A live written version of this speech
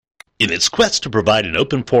In its quest to provide an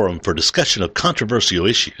open forum for discussion of controversial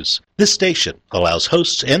issues, this station allows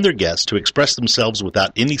hosts and their guests to express themselves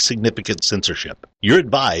without any significant censorship. You're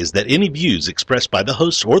advised that any views expressed by the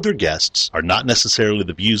hosts or their guests are not necessarily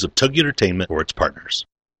the views of Togi Entertainment or its partners.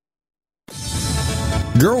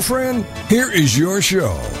 Girlfriend, here is your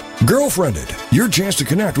show. Girlfriended, your chance to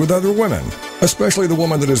connect with other women, especially the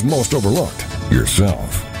woman that is most overlooked,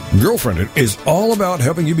 yourself. Girlfriended is all about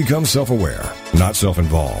helping you become self-aware, not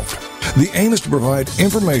self-involved. The aim is to provide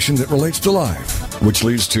information that relates to life, which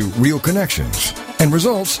leads to real connections and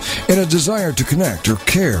results in a desire to connect or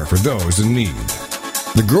care for those in need.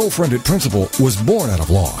 The Girlfriended principle was born out of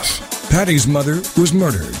loss. Patty's mother was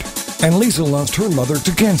murdered, and Lisa lost her mother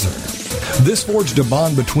to cancer. This forged a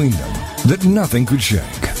bond between them that nothing could shake.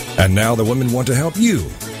 And now the women want to help you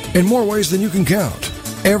in more ways than you can count,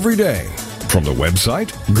 every day. From the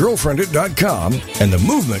website, girlfriendit.com, and the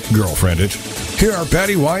movement Girlfriendit, here are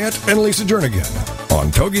Patty Wyatt and Lisa Jernigan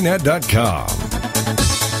on TogiNet.com.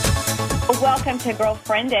 Welcome to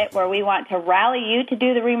Girlfriendit, where we want to rally you to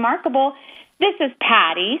do the remarkable. This is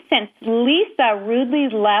Patty. Since Lisa rudely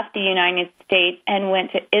left the United States and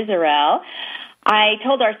went to Israel, I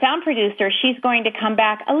told our sound producer she's going to come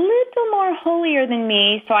back a little more holier than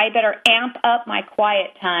me, so I better amp up my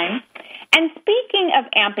quiet time. And speaking of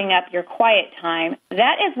amping up your quiet time,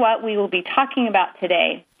 that is what we will be talking about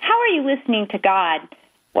today. How are you listening to God?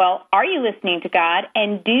 Well, are you listening to God?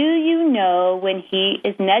 And do you know when He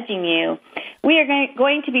is nudging you? We are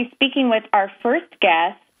going to be speaking with our first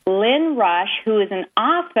guest, Lynn Rush, who is an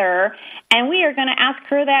author, and we are going to ask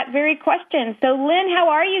her that very question. So, Lynn, how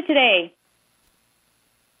are you today?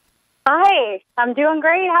 Hi, I'm doing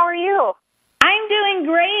great. How are you? I'm doing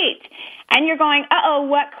great. And you're going, uh-oh,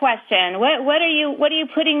 what question? What are you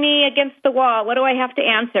putting me against the wall? What do I have to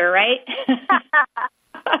answer, right?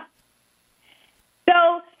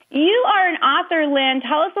 So you are an author, Lynn.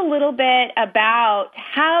 Tell us a little bit about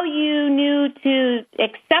how you knew to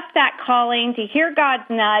accept that calling, to hear God's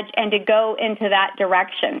nudge, and to go into that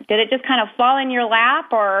direction. Did it just kind of fall in your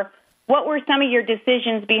lap, or what were some of your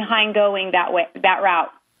decisions behind going that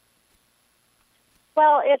route?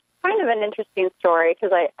 Well, it's kind of an interesting story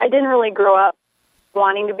because I didn't really grow up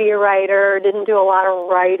wanting to be a writer, didn't do a lot of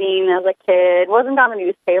writing as a kid, wasn't on a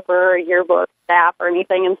newspaper or yearbook staff or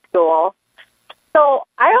anything in school. So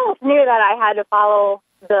I almost knew that I had to follow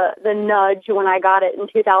the nudge when I got it in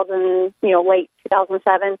 2000, late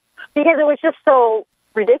 2007, because it was just so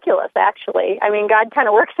ridiculous, actually. I mean, God kind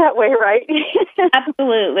of works that way, right?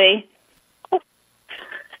 Absolutely. So,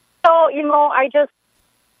 I just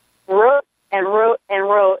wrote, and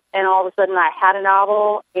all of a sudden I had a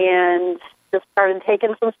novel and just started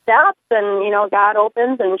taking some steps, and, God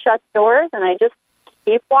opens and shuts doors, and I just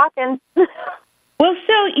keep walking. Well,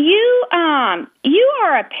 so you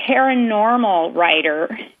are a paranormal writer.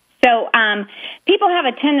 So people have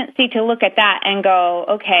a tendency to look at that and go,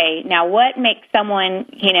 okay, now what makes someone,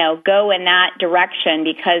 go in that direction?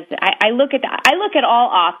 Because I look at all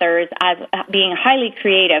authors as being highly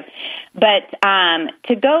creative, but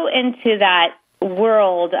to go into that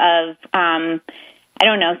world of, I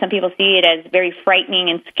don't know, some people see it as very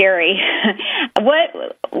frightening and scary.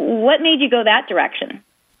 What made you go that direction?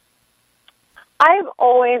 I've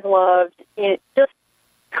always loved just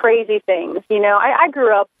crazy things. I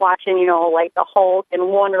grew up watching, like the Hulk and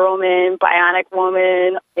Wonder Woman, Bionic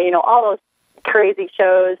Woman, all those crazy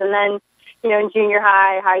shows. And then, in junior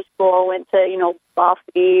high school, went to,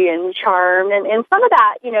 Buffy and Charmed. And some of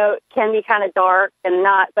that, can be kind of dark and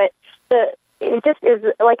not, but it just is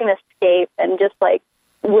like an escape and just like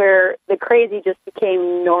where the crazy just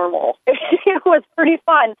became normal. It was pretty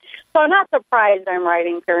fun. So I'm not surprised I'm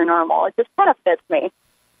writing paranormal. It just kind of fits me.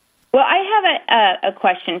 Well, I have a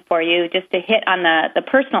question for you, just to hit on the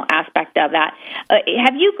personal aspect of that.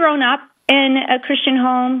 Have you grown up in a Christian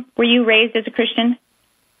home? Were you raised as a Christian?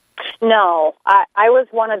 No. I was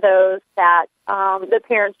one of those that the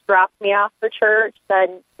parents dropped me off for church,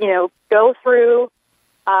 said, go through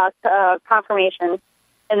confirmation,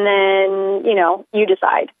 and then, you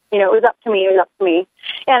decide. It was up to me.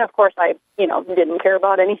 And, of course, I, didn't care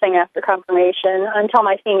about anything after confirmation until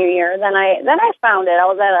my senior year. Then I found it. I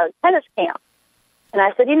was at a tennis camp. And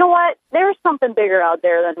I said, you know what? There's something bigger out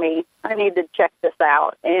there than me. I need to check this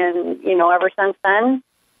out. And, ever since then,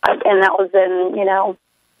 and that was in,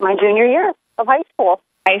 my junior year of high school.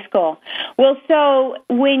 Well, so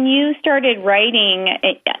when you started writing,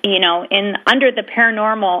 in under the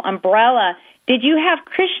paranormal umbrella, did you have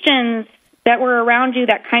Christians that were around you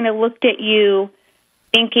that kind of looked at you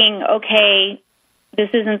thinking, okay, this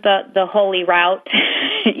isn't the holy route.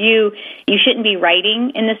 You shouldn't be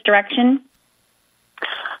writing in this direction?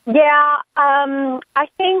 Yeah, I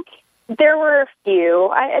think there were a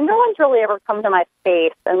few. And no one's really ever come to my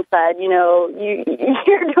face and said, you're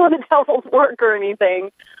doing the devil's work or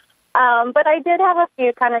anything. But I did have a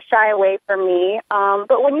few kind of shy away from me.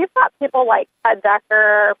 But when you've got people like Ted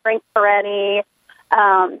Dekker, Frank Peretti,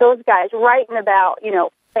 those guys writing about,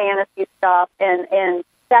 fantasy stuff and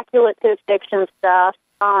speculative fiction stuff,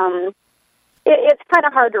 it's kind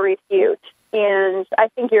of hard to refute. And I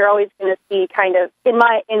think you're always going to see kind of, in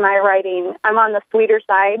my writing, I'm on the sweeter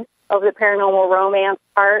side of the paranormal romance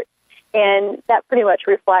part, and that pretty much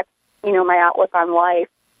reflects, my outlook on life.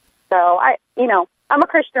 So I'm a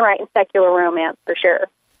Christian writing secular romance for sure.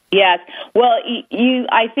 Yes. Well,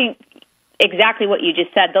 I think exactly what you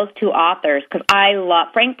just said, those two authors, because I love,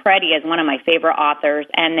 Frank Peretti is one of my favorite authors,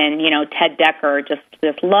 and then, Ted Dekker,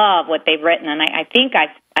 just love what they've written, and I think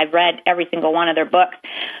I've read every single one of their books.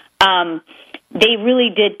 They really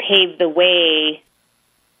did pave the way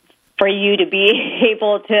for you to be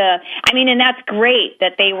able to, and that's great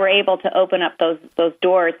that they were able to open up those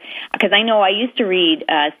doors, because I know I used to read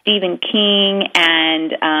Stephen King,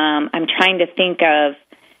 and I'm trying to think of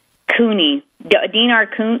Cooney, Dean R.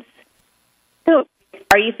 Koontz.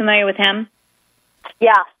 Are you familiar with him?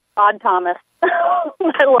 Yeah, Odd Thomas.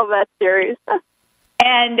 I love that series.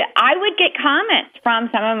 And I would get comments from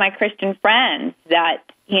some of my Christian friends that,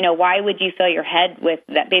 why would you fill your head with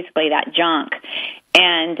basically that junk?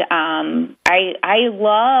 And I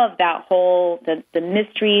love that whole, the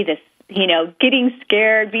mystery, this, getting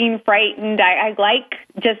scared, being frightened. I like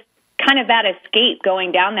just kind of that escape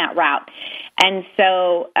going down that route. And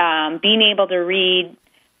so being able to read,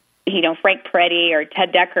 Frank Peretti or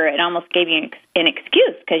Ted Dekker, it almost gave you an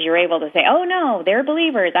excuse, because you're able to say, oh, no, they're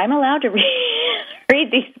believers. I'm allowed to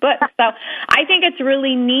read these books. So I think it's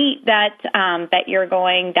really neat that that you're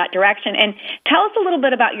going that direction. And tell us a little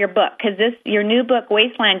bit about your book, because your new book,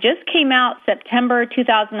 Wasteland, just came out September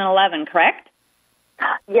 2011, correct?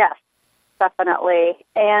 Yes, definitely.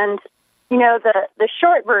 And, the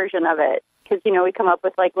short version of it, because, we come up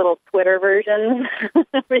with like little Twitter versions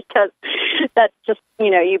because that's just,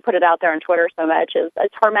 you put it out there on Twitter so much, is a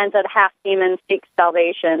tormented half-demon seeks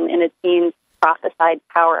salvation in a teen's prophesied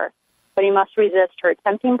power, but he must resist her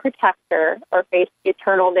tempting protector or face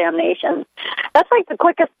eternal damnation. That's like the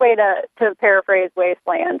quickest way to paraphrase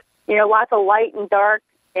Wasteland. Lots of light and dark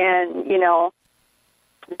and,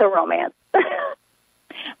 the romance.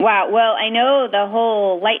 Wow. Well, I know the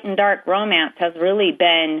whole light and dark romance has really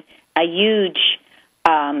been a huge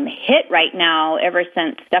hit right now ever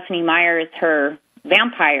since Stephenie Meyer's her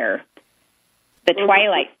Vampire, the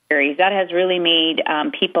Twilight series. That has really made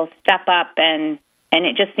people step up, and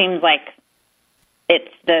it just seems like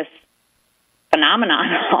it's this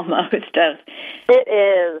phenomenon almost of... It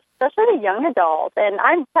is, especially the young adult. And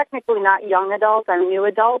I'm technically not young adult, I'm new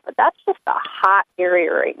adult, but that's just a hot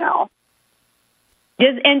area right now.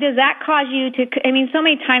 Does that cause you to, so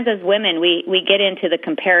many times as women, we get into the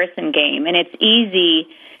comparison game, and it's easy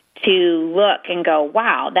to look and go,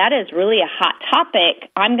 wow, that is really a hot topic.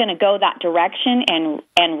 I'm going to go that direction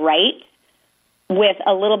and write with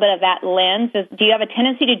a little bit of that lens. Do you have a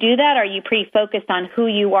tendency to do that, or are you pretty focused on who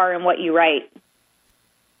you are and what you write?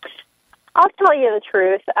 I'll tell you the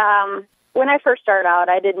truth. When I first started out,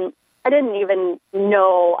 I didn't even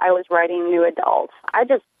know I was writing new adult. I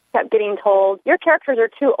just kept getting told, your characters are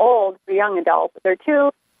too old for young adults. They're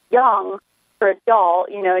too young for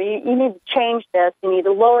adult. You need to change this. You need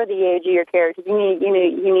to lower the age of your characters. You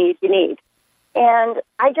need. And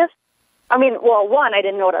one, I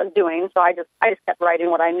didn't know what I was doing, so I just kept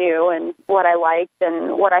writing what I knew and what I liked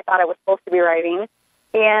and what I thought I was supposed to be writing.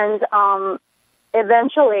 And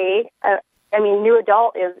eventually, new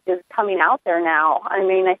adult is coming out there now.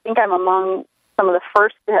 I think I'm among some of the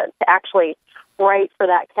first to actually write for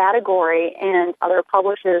that category, and other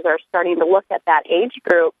publishers are starting to look at that age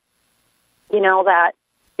group, that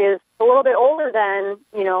is a little bit older than,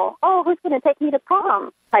 who's going to take me to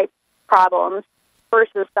prom type problems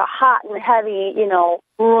versus the hot and heavy,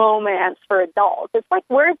 romance for adults. It's like,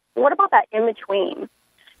 what about that in between?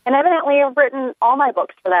 And evidently I've written all my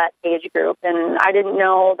books for that age group, and I didn't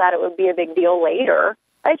know that it would be a big deal later.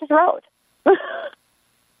 I just wrote.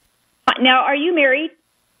 Now, are you married?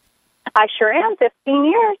 I sure am. 15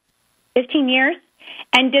 years. 15 years?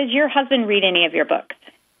 And does your husband read any of your books?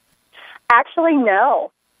 Actually,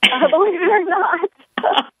 no. Believe it or not.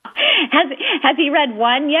 Has he read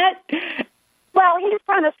one yet? Well, he's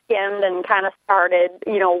kind of skimmed and kind of started,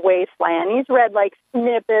 Wasteland. He's read,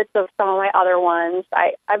 snippets of some of my other ones.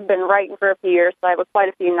 I've been writing for a few years, so I have quite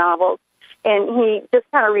a few novels. And he just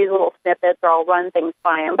kind of reads little snippets, or I'll run things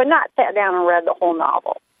by him, but not sat down and read the whole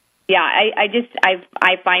novel. Yeah,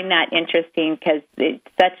 I find that interesting because it's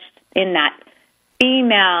such in that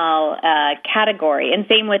female category, and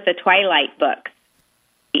same with the Twilight books.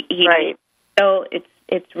 Right. So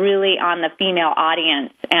it's really on the female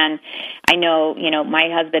audience, and I know my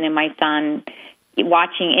husband and my son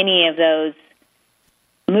watching any of those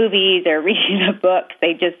movies or reading the books,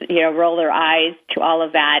 they just roll their eyes to all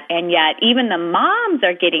of that, and yet even the moms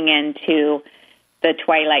are getting into the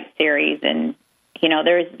Twilight series, and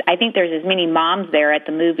I think there's as many moms there at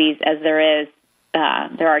the movies as there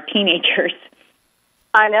are teenagers.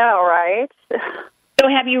 I know, right? So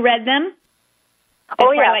have you read them?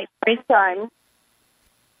 Oh, yeah, first time.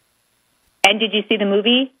 And did you see the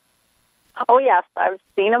movie? Oh, yes, I've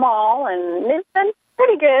seen them all, and it's been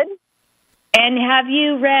pretty good. And have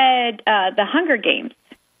you read The Hunger Games?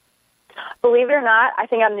 Believe it or not, I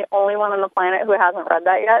think I'm the only one on the planet who hasn't read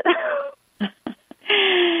that yet.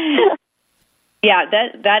 Yeah,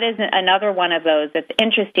 that is another one of those. It's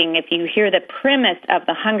interesting if you hear the premise of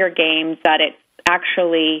The Hunger Games, that it's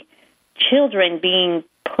actually children being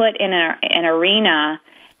put in an arena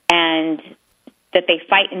and that they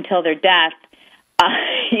fight until their death.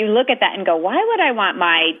 You look at that and go, why would I want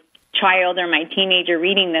my child or my teenager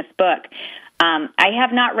reading this book? I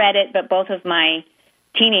have not read it, but both of my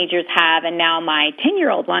teenagers have, and now my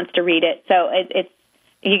 10-year-old wants to read it. So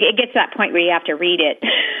it gets to that point where you have to read it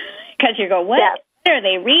because you go, what are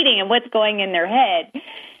they reading and what's going in their head?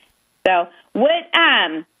 So what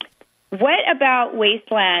about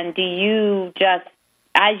Wasteland do you just,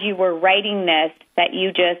 as you were writing this, that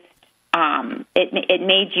you just, it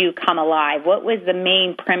made you come alive? What was the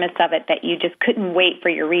main premise of it that you just couldn't wait for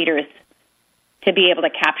your readers to be able to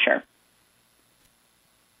capture?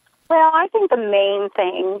 Well, I think the main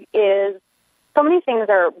thing is so many things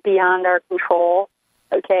are beyond our control,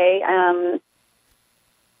 okay?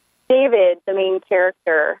 David, the main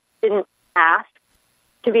character, didn't ask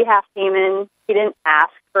to be half demon. He didn't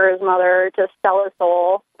ask for his mother to sell his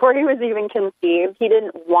soul before he was even conceived. He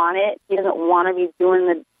didn't want it. He doesn't want to be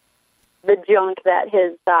doing the junk that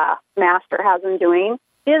his master has him doing.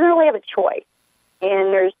 He doesn't really have a choice.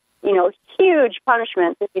 And there's, huge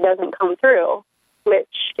punishments if he doesn't come through,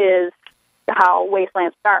 which is how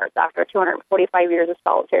Wasteland starts after 245 years of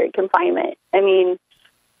solitary confinement. I mean,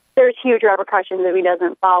 there's huge repercussions if he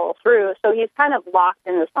doesn't follow through. So he's kind of locked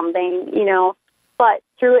into something, But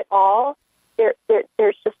through it all, there's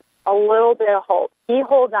just a little bit of hope. He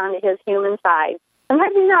holds on to his human side.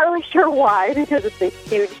 Sometimes he's not really sure why, because it's a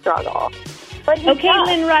huge struggle. But okay,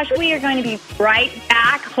 Lynn Rush, we are going to be right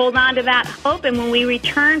back. Hold on to that hope, and when we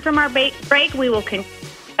return from our break, we will continue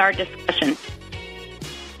our discussion.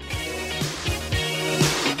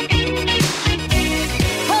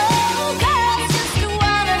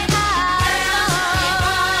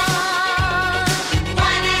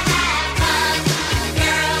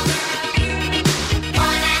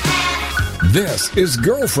 This is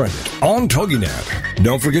Girlfriended on TogiNet.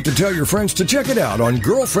 Don't forget to tell your friends to check it out on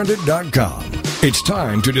girlfriended.com. It's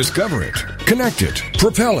time to discover it, connect it,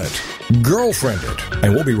 propel it, Girlfriended.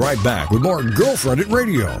 And we'll be right back with more Girlfriended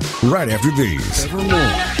Radio right after these.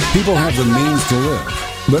 Evermore, people have the means to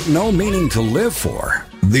live, but no meaning to live for.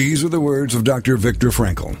 These are the words of Dr. Viktor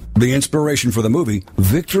Frankl, the inspiration for the movie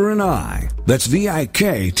Victor and I. That's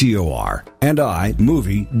VIKTOR and I,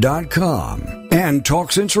 movie.com. And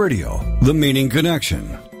Talk Sense Radio, The Meaning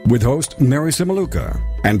Connection, with host Mary Simaluka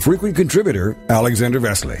and frequent contributor Alexander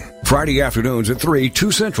Vesley. Friday afternoons at 3,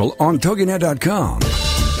 2 Central on TogiNet.com.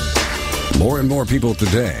 More and more people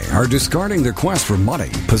today are discarding their quest for money,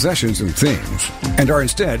 possessions, and things, and are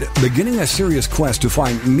instead beginning a serious quest to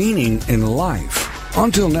find meaning in life.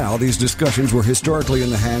 Until now, these discussions were historically in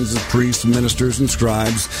the hands of priests, ministers, and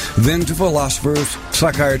scribes, then to philosophers,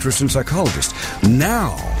 psychiatrists, and psychologists.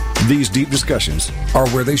 Now, these deep discussions are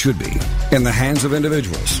where they should be, in the hands of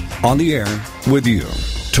individuals, on the air with you.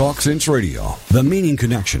 Talk Sense Radio, The Meaning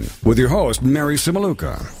Connection, with your host, Mary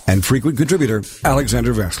Simaluka, and frequent contributor,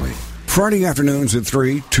 Alexander Vesley. Friday afternoons at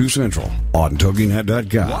 3, 2 Central, on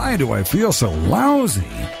TogiNet.com. Why do I feel so lousy?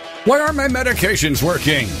 Why aren't my medications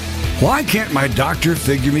working? Why can't my doctor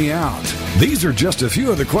figure me out? These are just a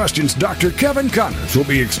few of the questions Dr. Kevin Connors will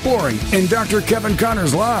be exploring in Dr. Kevin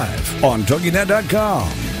Connors Live on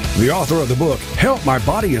TogiNet.com. The author of the book, Help My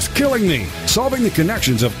Body Is Killing Me, solving the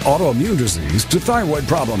connections of autoimmune disease to thyroid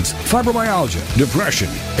problems, fibromyalgia, depression,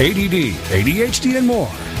 ADD, ADHD, and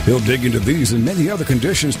more. He'll dig into these and many other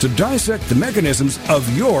conditions to dissect the mechanisms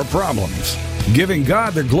of your problems, giving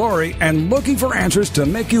God the glory and looking for answers to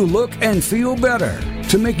make you look and feel better,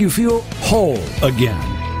 to make you feel whole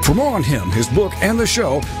again. For more on him, his book, and the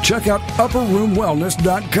show, check out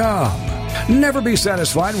upperroomwellness.com. Never be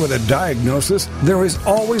satisfied with a diagnosis. There is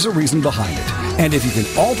always a reason behind it. And if you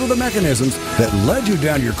can alter the mechanisms that led you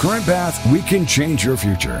down your current path, we can change your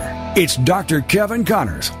future. It's Dr. Kevin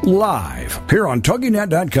Connors, live, here on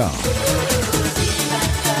TogiNet.com.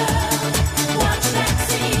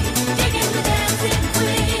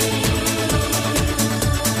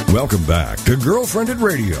 Welcome back to Girlfriended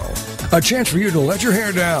Radio. A chance for you to let your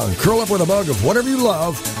hair down, curl up with a mug of whatever you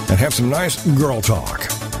love, and have some nice girl talk.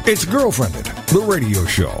 It's Girlfriended, the radio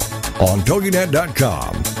show, on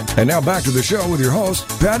TogiNet.com. And now back to the show with your hosts,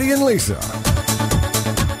 Patty and Lisa.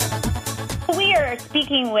 We are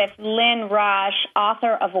speaking with Lynn Rush,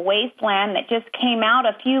 author of Wasteland, that just came out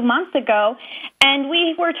a few months ago. And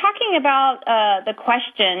we were talking about the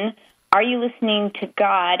question, are you listening to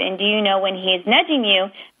God, and do you know when He is nudging you?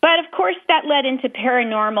 But, of course, that led into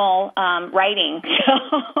paranormal writing.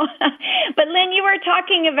 But, Lynn, you were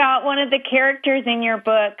talking about one of the characters in your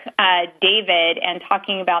book, David, and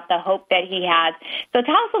talking about the hope that he has. So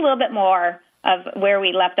tell us a little bit more of where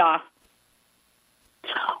we left off.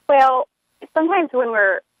 Well, sometimes when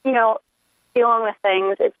we're, dealing with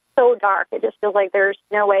things, it's so dark. It just feels like there's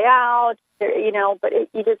no way out, but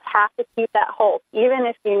you just have to keep that hope. Even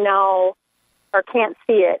if you know or can't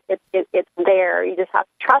see it, it's there. You just have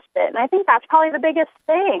to trust it. And I think that's probably the biggest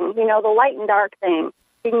thing, the light and dark thing.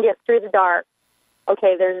 You can get through the dark.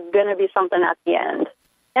 Okay, there's going to be something at the end.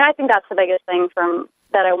 And I think that's the biggest thing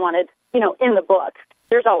that I wanted, in the book.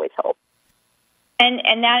 There's always hope.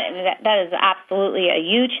 And that is absolutely a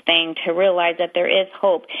huge thing, to realize that there is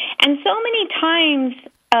hope. And so many times,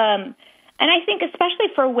 and I think especially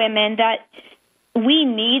for women, that we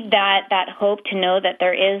need that hope to know that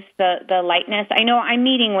there is the lightness. I know I'm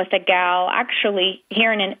meeting with a gal actually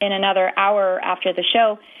here in another hour after the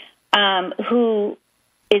show who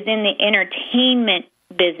is in the entertainment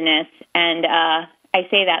business, and I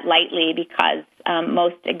say that lightly because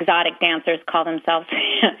most exotic dancers call themselves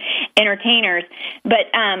entertainers.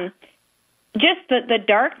 But just the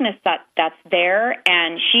darkness that's there,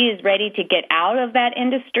 and she is ready to get out of that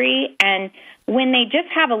industry. And when they just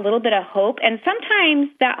have a little bit of hope, and sometimes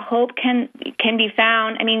that hope can be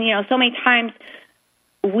found. I mean, so many times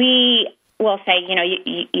we will say,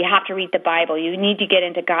 you have to read the Bible. You need to get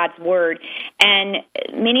into God's Word. And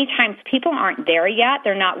many times people aren't there yet.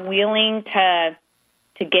 They're not willing to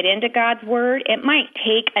get into God's Word. It might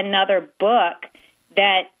take another book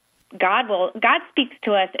that God speaks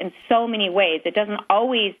to us in so many ways. It doesn't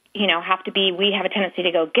always, have to be, we have a tendency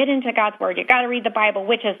to go, get into God's Word. You got to read the Bible,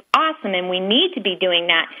 which is awesome, and we need to be doing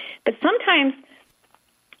that. But sometimes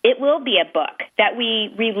it will be a book that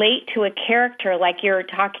we relate to a character, like you're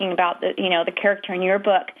talking about, the character in your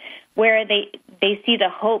book, where they see the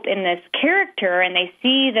hope in this character, and they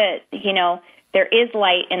see that, there is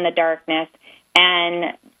light in the darkness.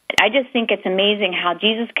 And I just think it's amazing how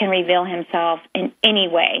Jesus can reveal Himself in any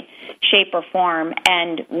way, shape, or form.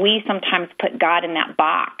 And we sometimes put God in that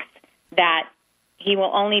box that He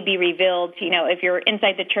will only be revealed, if you're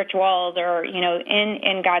inside the church walls or,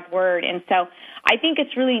 in God's Word. And so I think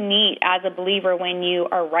it's really neat as a believer when you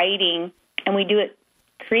are writing, and we do it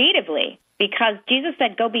creatively, because Jesus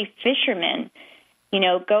said, go be fishermen.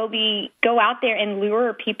 Go out there and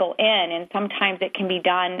lure people in, and sometimes it can be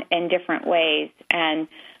done in different ways. And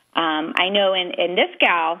I know in this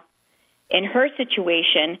gal, in her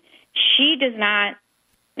situation, she does not,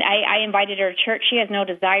 I invited her to church. She has no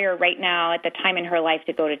desire right now at the time in her life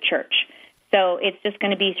to go to church. So it's just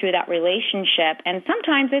going to be through that relationship. And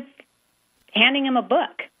sometimes it's handing him a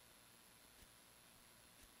book.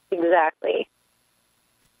 Exactly.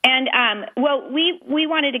 And, we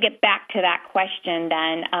wanted to get back to that question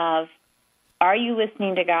then of, are you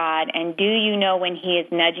listening to God, and do you know when He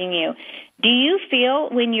is nudging you? Do you feel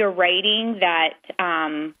when you're writing that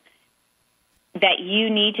that you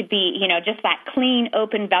need to be, just that clean,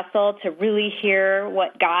 open vessel to really hear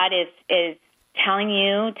what God is telling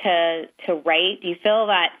you to write? Do you feel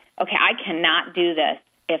that, okay, I cannot do this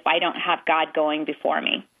if I don't have God going before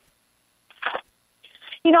me?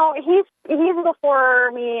 He's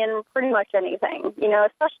before me in pretty much anything,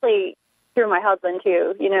 especially through my husband,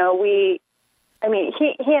 too. He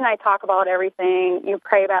and I talk about everything,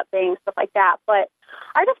 pray about things, stuff like that. But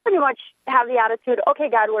I just pretty much have the attitude, okay,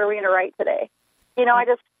 God, what are we going to write today?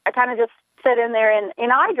 I kind of just sit in there, and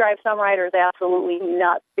I drive some writers absolutely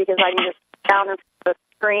nuts because I can just sit down in the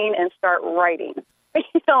screen and start writing,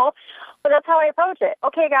 But that's how I approach it.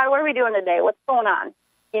 Okay, God, what are we doing today? What's going on?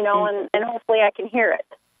 And hopefully I can hear it.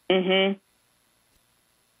 Mm-hmm.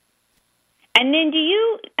 And then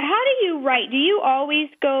how do you write? Do you always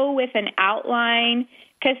go with an outline?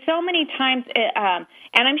 Because so many times, and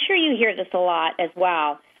I'm sure you hear this a lot as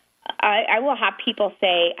well, I will have people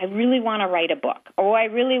say, I really want to write a book, or I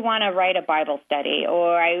really want to write a Bible study,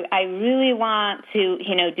 or I really want to,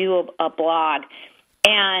 do a blog.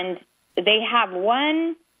 And they have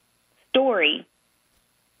one story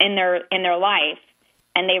in their life,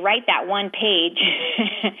 and they write that one page,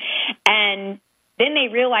 and then they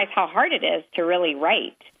realize how hard it is to really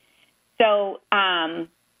write. So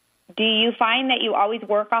do you find that you always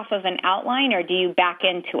work off of an outline, or do you back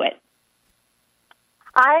into it?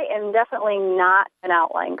 I am definitely not an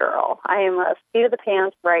outline girl. I am a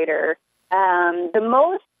seat-of-the-pants writer. The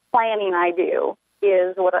most planning I do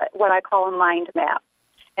is what I call a mind map,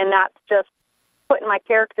 and that's just putting my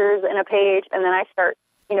characters in a page, and then I start,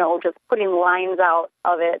 just putting lines out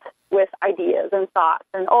of it with ideas and thoughts.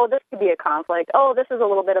 And, oh, this could be a conflict. Oh, this is a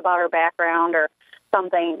little bit about her background or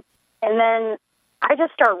something. And then I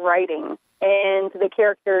just start writing, and the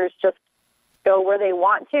characters just go where they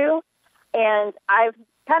want to. And I've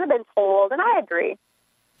kind of been told, and I agree,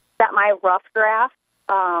 that my rough draft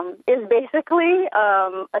is basically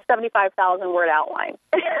a 75,000-word outline.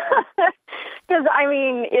 Because,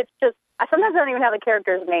 it's just, sometimes I don't even have the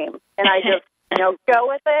character's name, and I just, go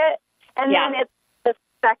with it. And then it's the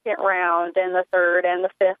second round and the third and the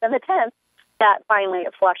fifth and the 10th that finally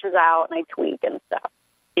it flushes out and I tweak and stuff.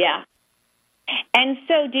 Yeah. And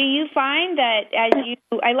so do you find that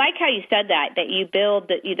I like how you said that you build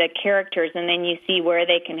the characters and then you see where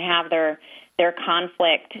they can have their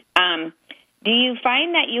conflict. Do you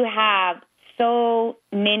find that you have so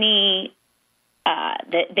many,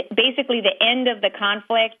 basically the end of the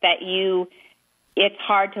conflict that it's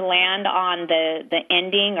hard to land on the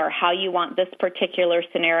ending or how you want this particular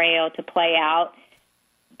scenario to play out?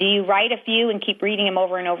 Do you write a few and keep reading them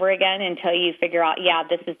over and over again until you figure out,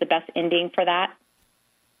 this is the best ending for that?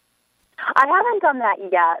 I haven't done that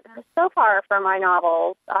yet. So far for my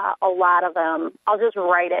novels, a lot of them, I'll just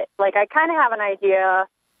write it. Like, I kind of have an idea,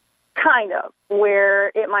 where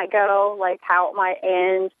it might go, like how it might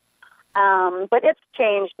end. But it's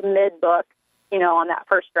changed mid-book, on that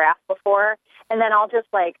first draft before. And then I'll just,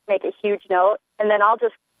 make a huge note, and then I'll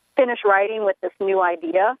just finish writing with this new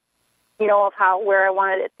idea, of where I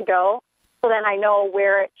wanted it to go. So then I know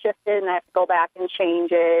where it shifted, and I have to go back and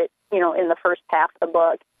change it, in the first half of the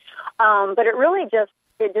book. But it really just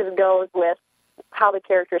goes with how the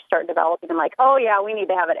characters start developing. I'm like, oh, yeah, we need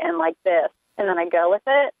to have it end like this. And then I go with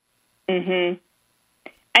it. Mm-hmm.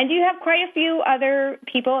 And do you have quite a few other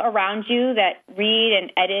people around you that read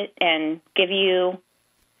and edit and give you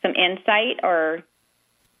some insight, or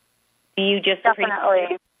do you just...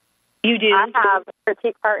 Definitely. You do? I have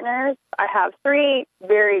critique partners. I have 3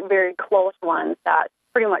 very, very close ones that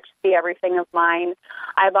pretty much see everything of mine.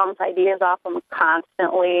 I bounce ideas off them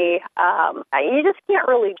constantly. You just can't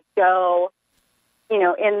really go,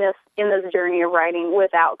 in this journey of writing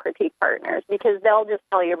without critique partners, because they'll just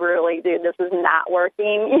tell you brutally, dude, this is not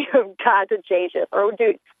working. You've got to change this. Or,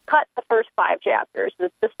 dude, cut the first 5 chapters.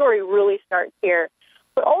 The story really starts here.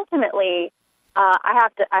 But ultimately, I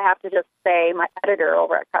have to just say my editor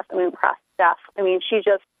over at Crescent Moon Press, Steph,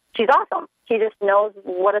 she's awesome. She just knows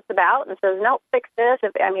what it's about and says, no, fix this.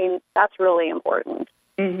 That's really important.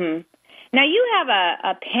 Mm-hmm. Now, you have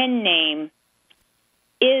a pen name,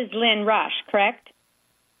 is Lynn Rush, correct?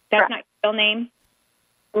 That's correct. Not your real name?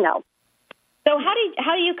 No. So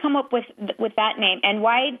how do you come up with that name, and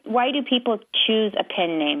why do people choose a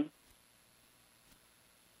pen name?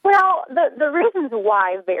 Well, the reasons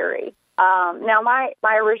why vary. Now,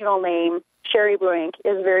 my original name, Sherry Buink,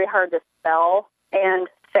 is very hard to spell and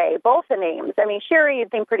say. Both the names. Sherry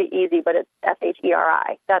you'd think pretty easy, but it's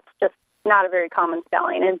Sheri. That's just not a very common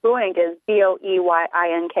spelling. And Buink is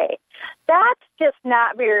Boeynk. That's just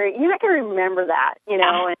not very... You're not going to remember that,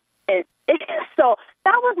 And so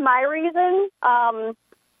that was my reason.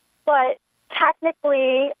 But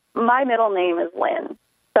technically, my middle name is Lynn.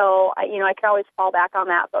 So, I can always fall back on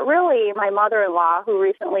that. But really, my mother-in-law, who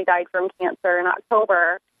recently died from cancer in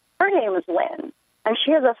October, her name is Lynn. And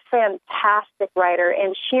she is a fantastic writer.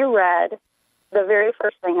 And she read the very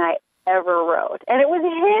first thing I ever wrote. And it was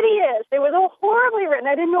hideous. It was horribly written.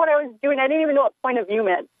 I didn't know what I was doing. I didn't even know what point of view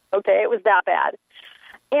meant. Okay, it was that bad.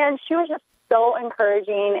 And she was just so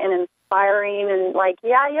encouraging and inspiring and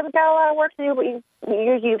you've got a lot of work to do, but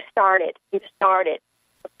you've started. You've started.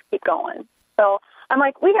 Let's keep going. So I'm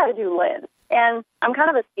like, we got to do Lynn. And I'm kind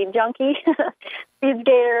of a speed junkie, speed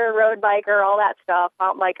skater, road biker, all that stuff,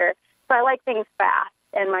 mountain biker. So I like things fast.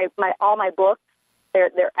 And all my books,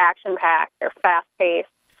 they're action-packed, they're fast-paced.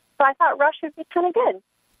 So I thought Rush would be kind of good.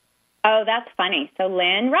 Oh, that's funny. So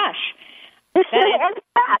Lynn Rush. And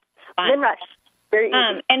fast. Lynn Rush. very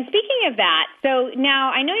easy. And speaking of that, so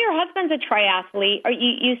now I know your husband's a triathlete. Or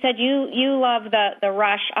you said you love the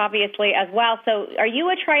rush, obviously, as well. So are you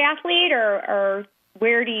a triathlete, or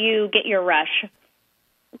where do you get your rush?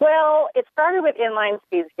 Well, it started with inline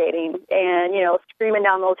speed skating and, screaming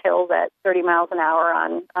down those hills at 30 miles an hour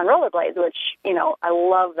on rollerblades, which, I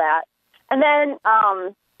love that. And then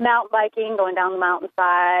mountain biking, going down the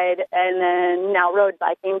mountainside, and then now road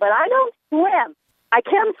biking. But I don't swim. I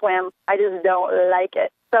can swim. I just don't like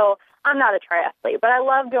it. So I'm not a triathlete, but I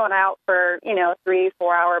love going out for, 3-4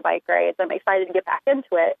 hour bike rides. I'm excited to get back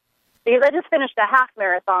into it because I just finished a half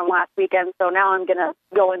marathon last weekend. So now I'm going to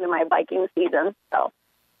go into my biking season. So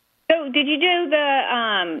did you do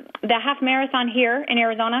the half marathon here in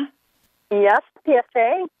Arizona? Yes,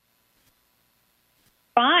 PSA.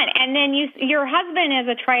 Fun. And then your husband is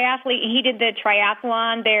a triathlete. He did the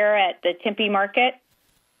triathlon there at the Tempe Market.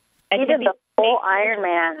 He did the full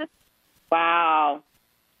Ironman. Wow.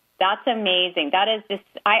 That's amazing. That is just,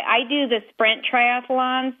 I do the sprint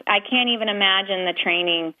triathlons. I can't even imagine the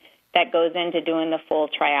training that goes into doing the full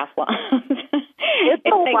triathlon. It's a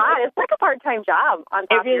lot. It's like a part-time job on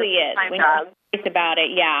top of your full-time job. It's about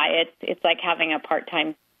it. Yeah, it's like having a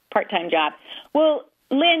part-time job. Well,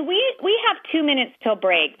 Lynn, we have 2 minutes till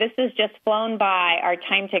break. This has just flown by, our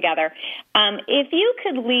time together. If you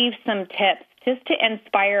could leave some tips just to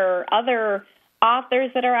inspire other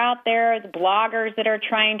authors that are out there, the bloggers that are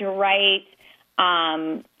trying to write,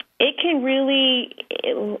 it can really...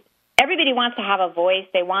 Everybody wants to have a voice.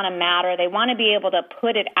 They want to matter. They want to be able to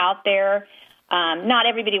put it out there. Not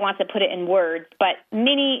everybody wants to put it in words, but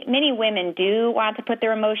many women do want to put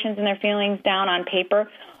their emotions and their feelings down on paper.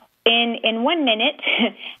 In 1 minute,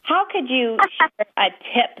 how could you share a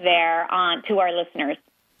tip there to our listeners?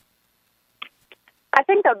 I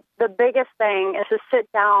think the biggest thing is to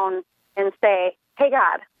sit down and say, hey,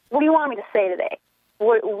 God, what do you want me to say today?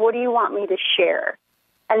 What do you want me to share?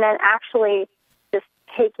 And then actually just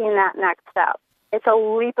taking that next step. It's a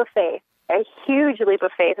leap of faith, a huge leap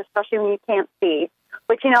of faith, especially when you can't see.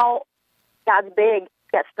 But, God's big,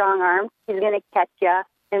 he's got strong arms. He's going to catch you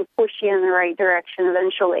and push you in the right direction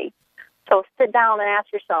eventually. So sit down and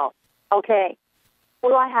ask yourself, okay, what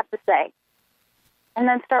do I have to say? And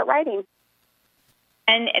then start writing.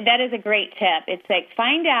 And that is a great tip. It's like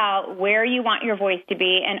find out where you want your voice to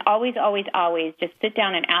be, and always, always, always just sit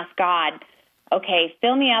down and ask God, okay,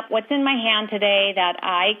 fill me up. What's in my hand today that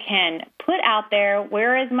I can put out there?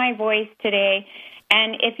 Where is my voice today?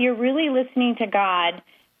 And if you're really listening to God,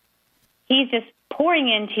 he's just pouring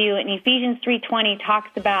into you. And Ephesians 3:20 talks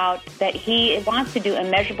about that he wants to do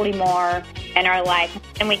immeasurably more in our life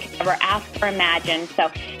than we could ever ask or imagine.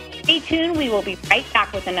 So stay tuned. We will be right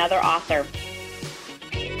back with another author.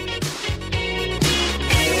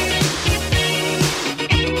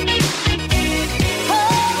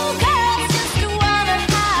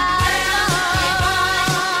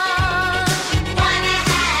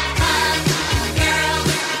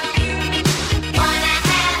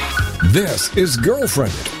 This is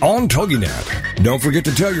Girlfriended on TogiNet. Don't forget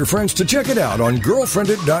to tell your friends to check it out on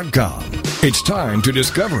girlfriended.com. It's time to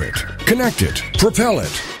discover it, connect it, propel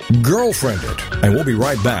it, Girlfriended. And we'll be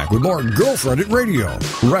right back with more Girlfriended Radio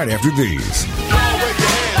right after these.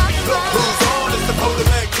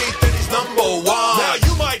 Now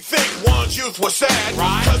you might think Juan's youth was sad,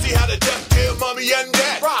 right? Cause he had a deaf ear, mommy and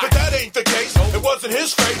dad, right? But that ain't the case, it wasn't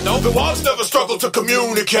his fate, no. The Juans never struggled to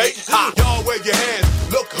communicate. Y'all wave your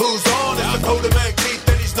hands, look who's on. It's Dakota Man Keith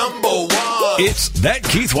and he's number one. It's That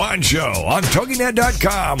Keith Wan Show on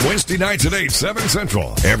TogiNet.com, Wednesday nights at 8, 7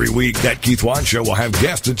 Central. Every week, That Keith Wan Show will have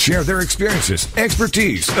guests that share their experiences,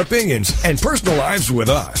 expertise, opinions, and personal lives with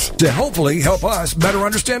us to hopefully help us better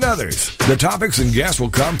understand others. The topics and guests will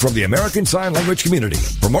come from the American Sign Language community.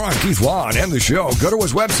 For more on Keith Wan and the show, go to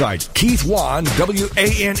his website, KeithWan.com.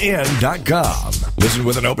 Listen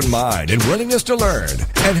with an open mind and willingness to learn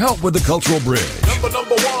and help with the cultural bridge.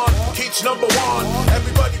 Number one, Keith's number one.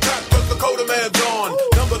 Everybody clap cause Dakota Man's on.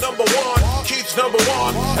 Number one, Keith's number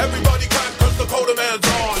one. Everybody clap cause Dakota Man's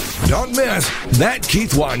on. Don't miss That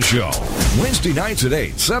Keith Wan Show. Wednesday nights at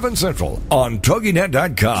 8, 7 Central on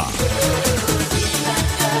TogiNet.com.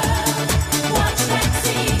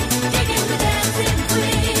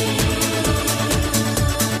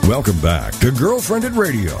 Welcome back to Girlfriended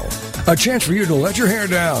Radio. A chance for you to let your hair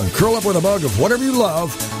down, curl up with a mug of whatever you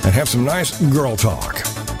love, and have some nice girl talk.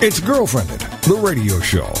 It's Girlfriended, the radio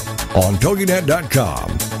show, on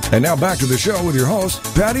TogiNet.com. And now back to the show with your hosts,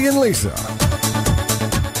 Patty and Lisa.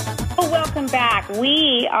 Well, welcome back.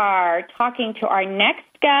 We are talking to our next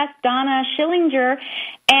guest, Donna Schillinger,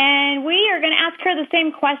 and we are going to ask her the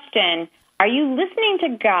same question. Are you listening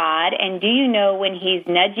to God, and do you know when He's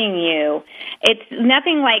nudging you? It's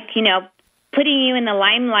nothing like, putting you in the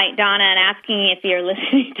limelight, Donna, and asking if you're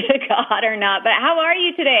listening to God or not. But how are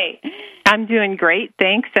you today? I'm doing great,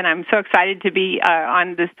 thanks, and I'm so excited to be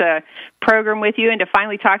on this program with you and to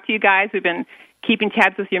finally talk to you guys. We've been keeping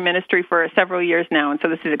tabs with your ministry for several years now, and so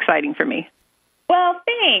this is exciting for me. Well,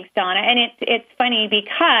 thanks, Donna, and it's funny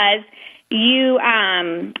because you,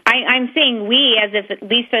 I'm saying we as if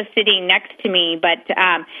Lisa's sitting next to me, but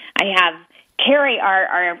I have Carrie,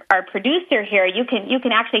 our producer here. You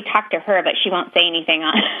can actually talk to her, but she won't say anything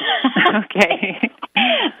on. Okay.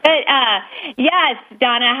 But yes,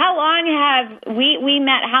 Donna, how long have we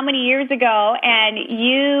met? How many years ago? And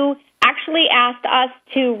you actually asked us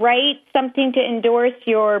to write something to endorse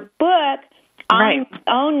your book on its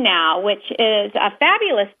own now, which is a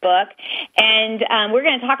fabulous book, and we're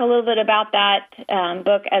going to talk a little bit about that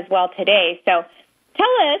book as well today. So,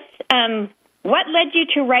 tell us. What led you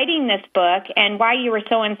to writing this book, and why you were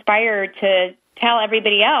so inspired to tell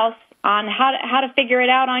everybody else on how to figure it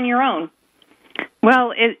out on your own?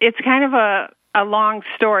 Well, it's kind of a long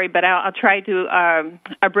story, but I'll try to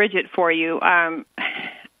abridge it for you.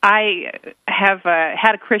 I have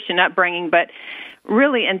had a Christian upbringing, but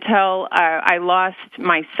really until I lost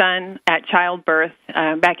my son at childbirth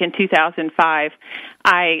back in 2005,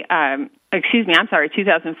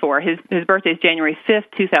 2004. His birthday is January 5th,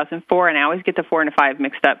 2004, and I always get the 4 and the 5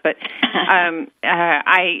 mixed up. But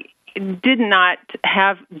I did not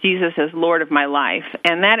have Jesus as Lord of my life,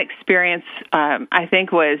 and that experience, I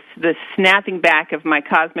think, was the snapping back of my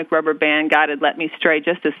cosmic rubber band. God had let me stray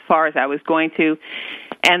just as far as I was going to,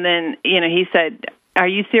 and then, He said, "Are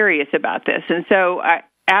you serious about this?" And so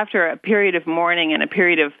after a period of mourning and a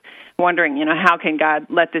period of wondering, how can God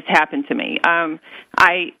let this happen to me,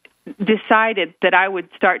 I decided that I would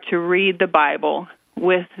start to read the Bible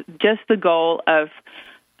with just the goal of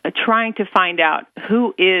trying to find out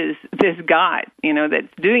who is this God,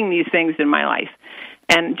 that's doing these things in my life,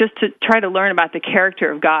 and just to try to learn about the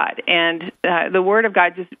character of God. And the Word of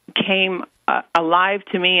God just came alive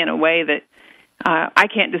to me in a way that I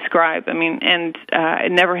can't describe.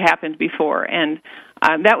 It never happened before. And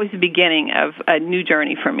that was the beginning of a new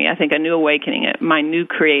journey for me, I think, a new awakening, my new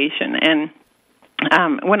creation. And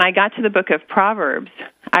when I got to the book of Proverbs,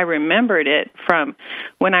 I remembered it from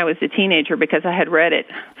when I was a teenager because I had read it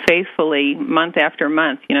faithfully month after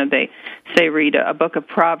month. They say read a book of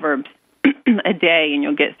Proverbs a day and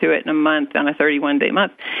you'll get through it in a month on a 31-day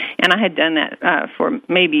month. And I had done that for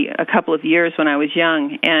maybe a couple of years when I was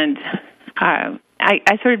young. And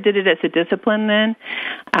I sort of did it as a discipline then,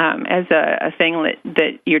 as a thing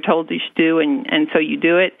that you're told you should do, and so you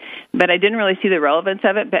do it. But I didn't really see the relevance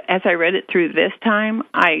of it. But as I read it through this time,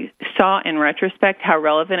 I saw in retrospect how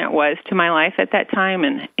relevant it was to my life at that time,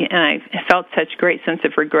 and I felt such great sense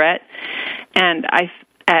of regret. And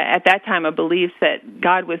at that time, I believed that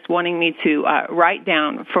God was wanting me to write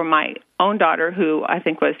down for my own daughter, who I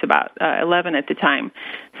think was about 11 at the time,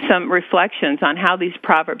 some reflections on how these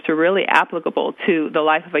proverbs are really applicable to the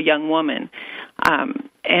life of a young woman.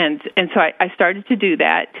 And so I started to do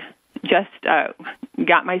that, just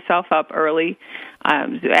got myself up early,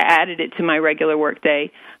 added it to my regular work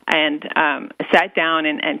day, and sat down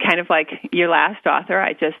and kind of like your last author,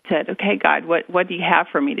 I just said, okay, God, what do you have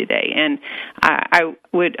for me today? And I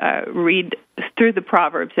would read through the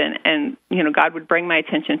Proverbs, and God would bring my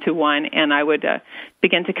attention to one, and I would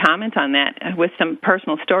begin to comment on that with some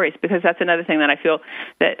personal stories, because that's another thing that I feel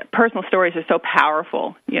that personal stories are so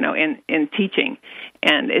powerful, in teaching,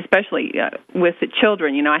 and especially with the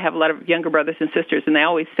children. I have a lot of younger brothers and sisters, and they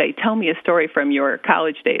always say, tell me a story from your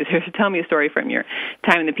college days, or tell me a story from your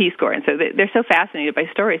time in the Peace Corps. And so they're so fascinated by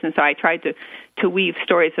stories, and so I tried to weave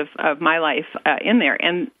stories of my life in there.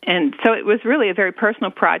 And so it was really a very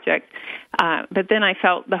personal project, but then I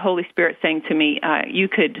felt the Holy Spirit saying to me, you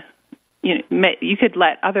could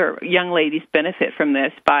let other young ladies benefit from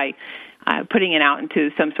this by putting it out into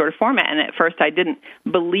some sort of format. And at first I didn't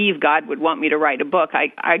believe God would want me to write a book.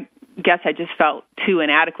 I guess I just felt too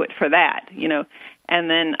inadequate for that, And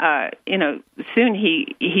then, soon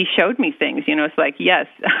he showed me things. It's like, yes,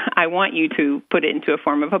 I want you to put it into a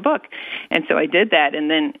form of a book. And so I did that. And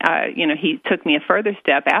then, he took me a further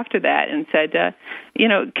step after that and said,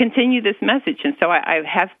 continue this message. And so I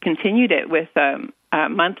have continued it with a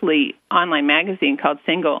monthly online magazine called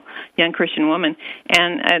Single Young Christian Woman.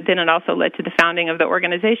 And then it also led to the founding of the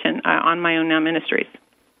organization, On My Own Now Ministries.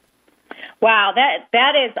 Wow,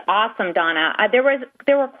 that is awesome, Donna. There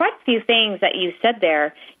were quite a few things that you said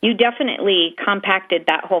there. You definitely compacted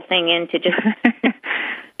that whole thing into just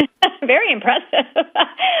very impressive.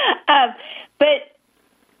 But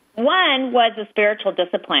one was the spiritual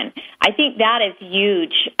discipline. I think that is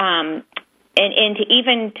huge. And to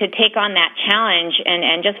even to take on that challenge,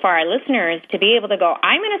 and just for our listeners to be able to go,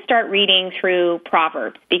 I'm going to start reading through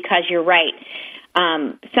Proverbs, because you're right.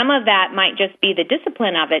 Some of that might just be the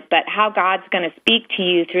discipline of it, but how God's going to speak to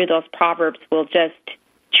you through those Proverbs will just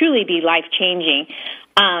truly be life-changing.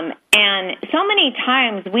 And so many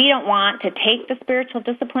times we don't want to take the spiritual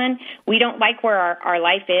discipline. We don't like where our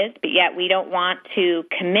life is, but yet we don't want to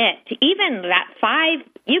commit to even that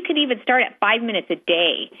you could even start at 5 minutes a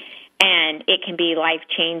day, and it can be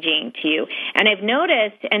life-changing to you. And I've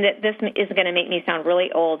noticed, and that this is going to make me sound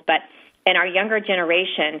really old, but in our younger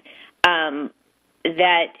generation,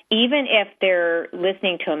 that even if they're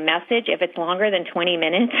listening to a message, if it's longer than 20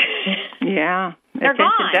 minutes, yeah, they're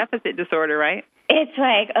attention gone. Deficit disorder, right? It's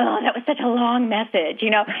like, oh, that was such a long message,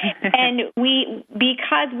 And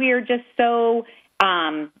because we're just so,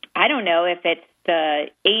 I don't know if it's the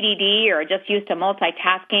ADD or just used to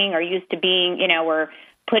multitasking or used to being, we're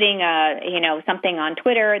putting something on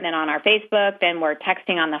Twitter, then on our Facebook, then we're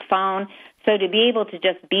texting on the phone. So to be able to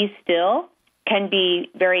just be still can be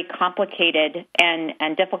very complicated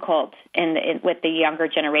and difficult with the younger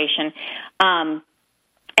generation,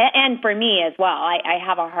 and for me as well. I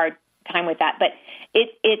have a hard time with that, but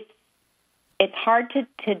it's hard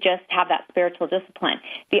to just have that spiritual discipline.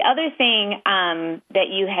 The other thing that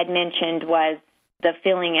you had mentioned was the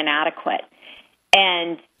feeling inadequate,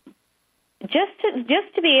 and just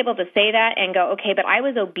to be able to say that and go, okay, but I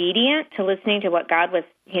was obedient to listening to what God was,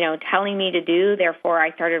 telling me to do. Therefore,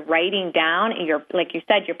 I started writing down like you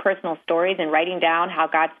said, your personal stories and writing down how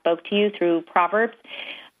God spoke to you through Proverbs.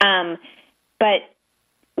 But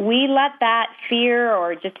we let that fear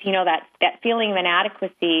or just, that feeling of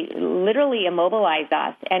inadequacy literally immobilize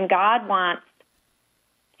us. And God wants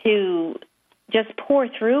to just pour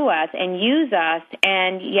through us and use us,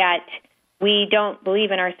 and yet we don't believe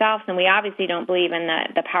in ourselves, and we obviously don't believe in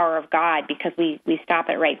the power of God, because we stop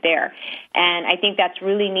it right there. And I think that's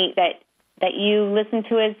really neat that you listen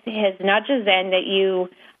to his nudges, and that you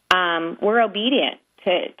were obedient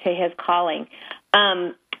to his calling.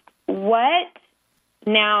 What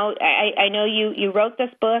now? I know you wrote this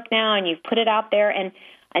book now, and you've put it out there. And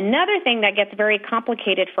another thing that gets very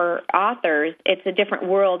complicated for authors, it's a different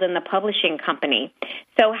world in the publishing company.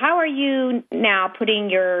 So how are you now putting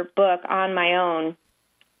your book On My Own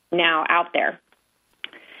now out there?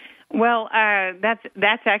 Well,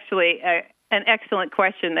 that's actually an excellent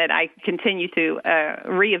question that I continue to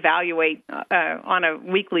reevaluate on a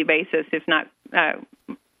weekly basis, if not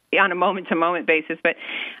on a moment-to-moment basis. But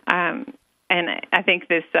and I think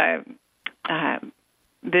this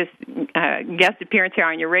guest appearance here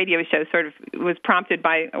on your radio show sort of was prompted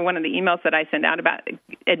by one of the emails that I sent out about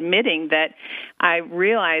admitting that I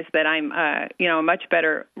realized that I'm, a much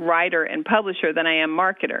better writer and publisher than I am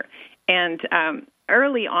marketer. And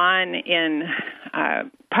early on in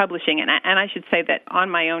publishing, and I should say that On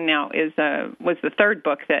My Own now was the third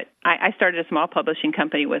book that I started a small publishing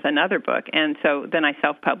company with another book, and so then I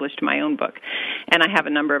self-published my own book. And I have a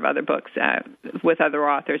number of other books with other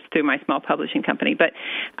authors through my small publishing company. But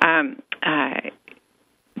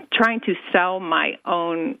trying to sell my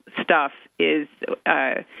own stuff is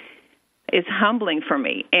humbling for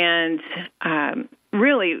me, and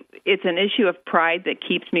really, it's an issue of pride that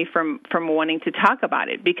keeps me from wanting to talk about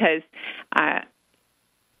it, because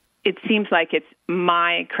it seems like it's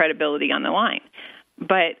my credibility on the line.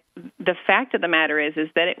 But the fact of the matter is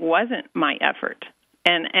that it wasn't my effort.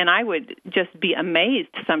 And I would just be amazed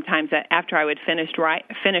sometimes that after I would finish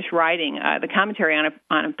writing the commentary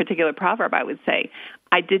on a particular proverb, I would say,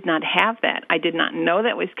 I did not have that. I did not know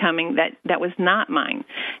that was coming. That was not mine.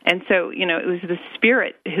 And so, it was the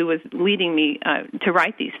Spirit who was leading me to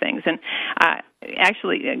write these things. And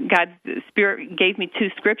actually, God's Spirit gave me two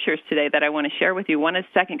scriptures today that I want to share with you. One is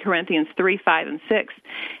 2 Corinthians 3, 5, and 6.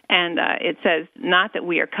 And it says, not that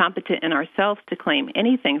we are competent in ourselves to claim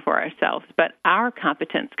anything for ourselves, but our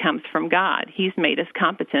competence comes from God. He's made us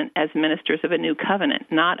competent as ministers of a new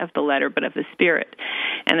covenant, not of the letter, but of the Spirit.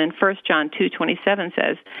 And then 1 John 2:27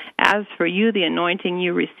 says, as for you, the anointing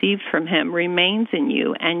you received from him remains in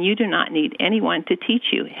you, and you do not need anyone to teach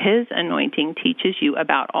you. His anointing teaches you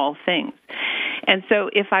about all things. And so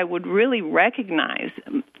if I would really recognize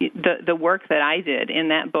the work that I did in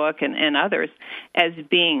that book and others as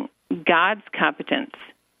being God's competence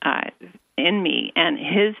in me and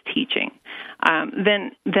his teaching,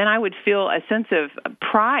 then I would feel a sense of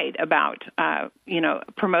pride about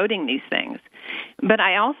promoting these things. But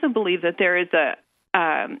I also believe that there is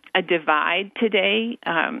a divide today,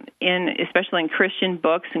 especially in Christian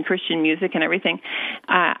books and Christian music and everything.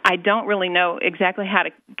 I don't really know exactly how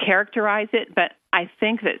to characterize it, but I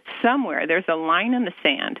think that somewhere there's a line in the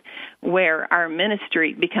sand where our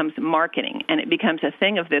ministry becomes marketing, and it becomes a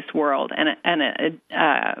thing of this world, and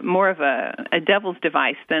more of a devil's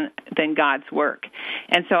device than God's work.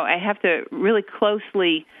 And so I have to really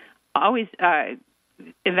closely always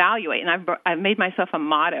evaluate, and I've made myself a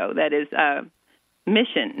motto that is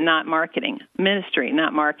mission, not marketing, ministry,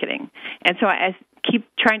 not marketing. And so I keep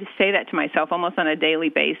trying to say that to myself almost on a daily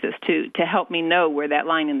basis to help me know where that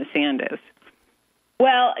line in the sand is.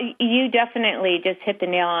 Well, you definitely just hit the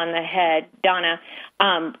nail on the head, Donna.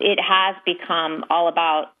 It has become all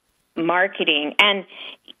about marketing. And,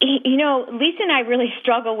 you know, Lisa and I really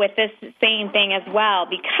struggle with this same thing as well,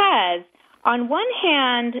 because on one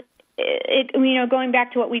hand, going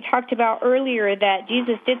back to what we talked about earlier, that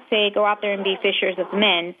Jesus did say, go out there and be fishers of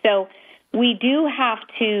men. So we do have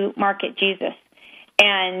to market Jesus.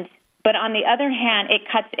 But on the other hand, it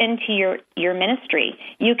cuts into your ministry.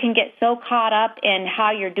 You can get so caught up in how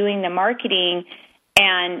you're doing the marketing,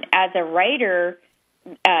 and as a writer,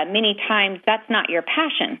 many times that's not your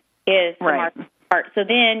passion, is the marketing part. So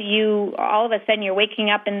then all of a sudden you're waking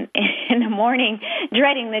up in the morning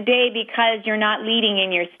dreading the day because you're not leading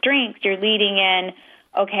in your strengths. You're leading in,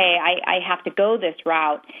 okay, I have to go this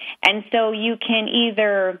route. And so you can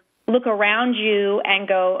either look around you and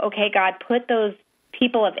go, okay, God, put those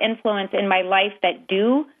people of influence in my life that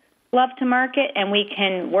do love to market, and we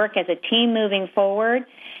can work as a team moving forward.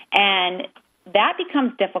 And that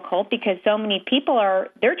becomes difficult because so many people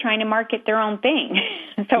they're trying to market their own thing.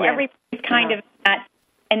 So everybody's kind of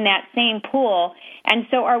in that same pool. And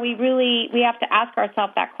so we have to ask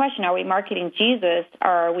ourselves that question, are we marketing Jesus, or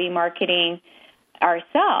are we marketing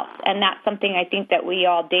ourselves? And that's something I think that we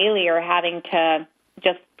all daily are having to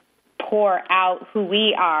just pour out who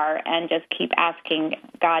we are and just keep asking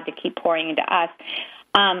God to keep pouring into us.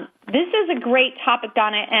 This is a great topic,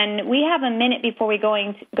 Donna, and we have a minute before we go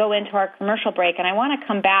into our commercial break, and I want to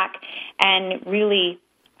come back and really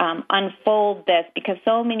unfold this, because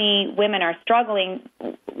so many women are struggling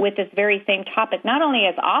with this very same topic, not only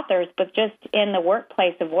as authors, but just in the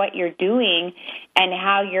workplace of what you're doing and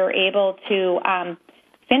how you're able to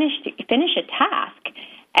finish a task.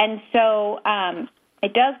 And so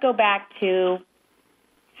it does go back to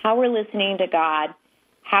how we're listening to God,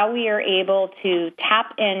 how we are able to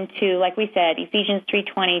tap into, like we said, Ephesians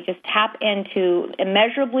 3:20, just tap into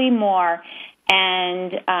immeasurably more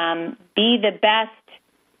and be the best.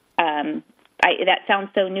 That sounds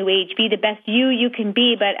so new age. Be the best you can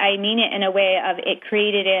be, but I mean it in a way of it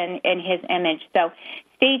created in His image. So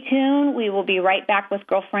stay tuned. We will be right back with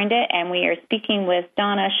Girlfriend It, and we are speaking with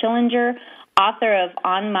Donna Schillinger, author of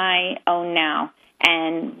On My Own Now.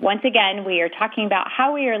 And once again, we are talking about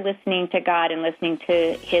how we are listening to God and listening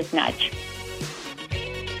to His nudge.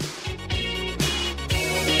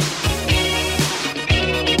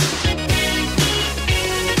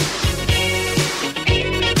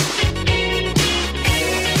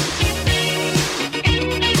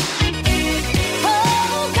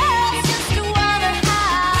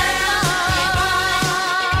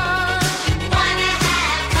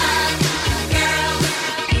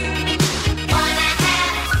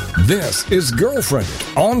 This is Girlfriended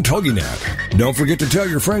on TogiNet. Don't forget to tell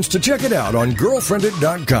your friends to check it out on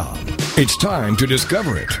girlfriended.com. It's time to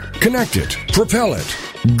discover it, connect it, propel it,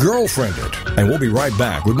 Girlfriended. And we'll be right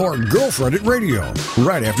back with more Girlfriended Radio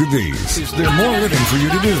right after these. Is there more living for you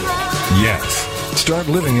to do? Yes. Start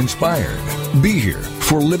living inspired. Be here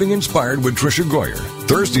for Living Inspired with Tricia Goyer,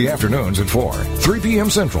 Thursday afternoons at 4, 3 p.m.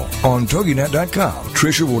 Central on TogiNet.com.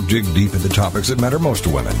 Tricia will dig deep into topics that matter most to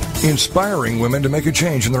women, inspiring women to make a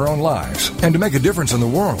change in their own lives and to make a difference in the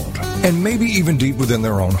world, and maybe even deep within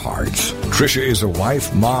their own hearts. Tricia is a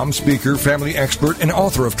wife, mom, speaker, family expert, and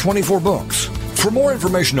author of 24 books. For more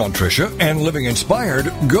information on Tricia and Living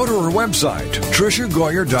Inspired, go to her website,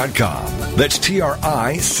 TriciaGoyer.com. That's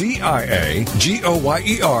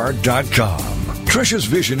TriciaGoyer.com. Tricia's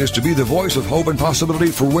vision is to be the voice of hope and possibility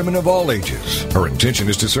for women of all ages. Her intention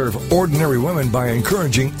is to serve ordinary women by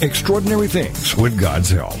encouraging extraordinary things with God's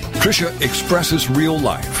help. Tricia expresses real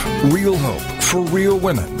life, real hope for real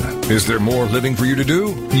women. Is there more living for you to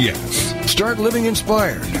do? Yes. Start living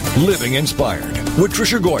inspired. Living Inspired with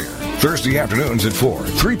Tricia Goyer. Thursday afternoons at 4,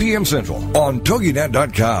 3 p.m. Central on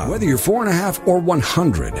TogiNet.com. Whether you're 4.5 or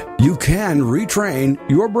 100, you can retrain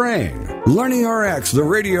your brain. Learning RX, the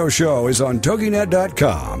radio show, is on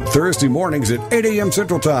TogiNet.com. Thursday mornings at 8 a.m.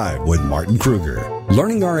 Central Time with Martin Kruger.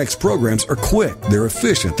 Learning RX programs are quick, they're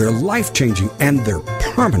efficient, they're life-changing, and they're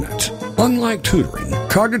permanent. Unlike tutoring,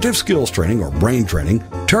 cognitive skills training or brain training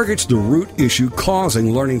targets the root issue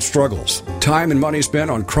causing learning struggles. Time and money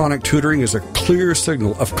spent on chronic tutoring is a clear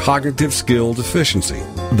signal of cognitive skill deficiency.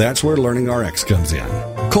 That's where Learning RX comes in.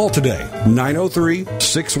 Call today,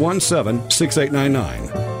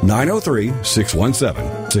 903-617-6899.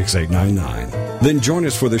 903-617-6899. Then join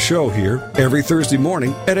us for the show here every Thursday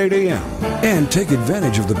morning at 8 a.m. and take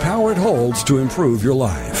advantage of the power it holds to improve your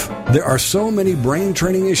life. There are so many brain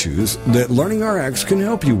training issues that Learning RX can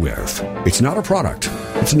help you with. It's not a product,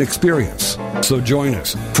 it's an experience. So join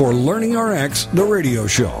us for Learning RX, the radio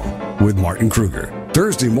show with Martin Kruger.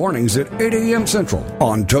 Thursday mornings at 8 a.m. Central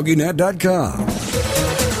on TogiNet.com.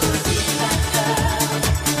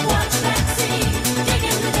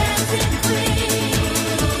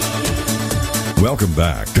 Welcome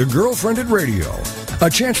back to Girlfriended Radio, a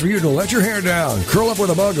chance for you to let your hair down, curl up with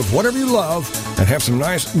a mug of whatever you love, and have some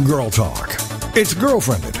nice girl talk. It's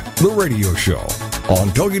Girlfriended, the radio show on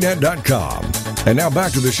TogiNet.com. And now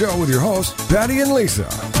back to the show with your hosts, Patty and Lisa.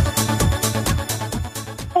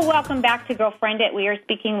 Welcome back to Girlfriended. We are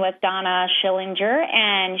speaking with Donna Schillinger,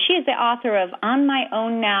 and she is the author of On My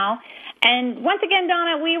Own Now. And once again,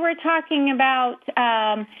 Donna, we were talking about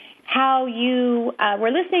how you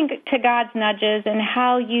were listening to God's nudges and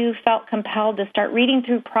how you felt compelled to start reading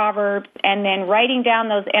through Proverbs and then writing down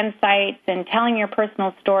those insights and telling your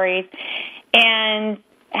personal stories and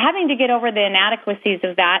having to get over the inadequacies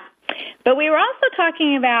of that. But we were also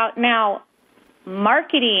talking about now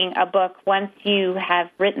marketing a book once you have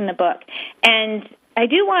written the book. And I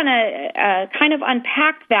do want to kind of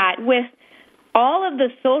unpack that with all of the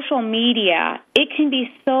social media. It can be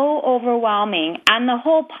so overwhelming, and the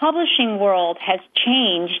whole publishing world has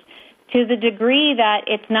changed to the degree that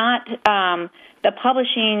it's not the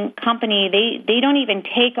publishing company. They don't even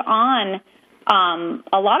take on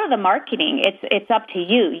a lot of the marketing. It's up to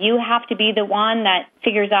you. You have to be the one that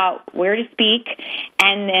figures out where to speak,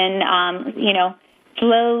 and then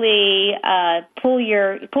slowly pull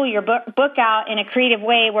your book out in a creative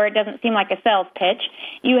way where it doesn't seem like a sales pitch.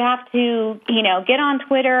 You have to, get on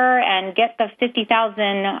Twitter and get the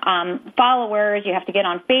 50,000 followers. You have to get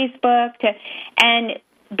on Facebook and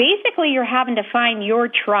basically you're having to find your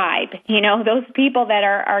tribe, those people that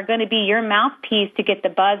are going to be your mouthpiece to get the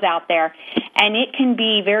buzz out there. And it can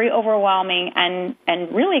be very overwhelming and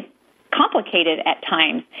really complicated at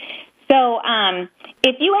times. So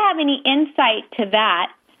if you have any insight to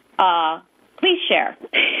that, please share.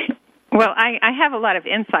 Well, I have a lot of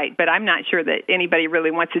insight, but I'm not sure that anybody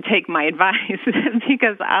really wants to take my advice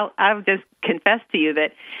because I'll just confess to you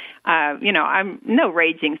that, I'm no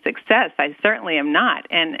raging success. I certainly am not.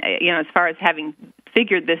 And, as far as having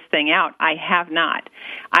figured this thing out, I have not.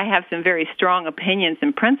 I have some very strong opinions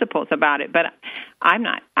and principles about it, but I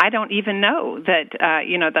don't even know that,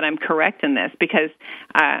 that I'm correct in this because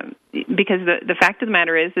the fact of the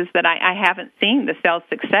matter is that I haven't seen the sales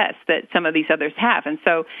success that some of these others have. And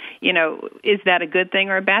so, is that a good thing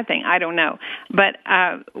or a bad thing? I don't know. But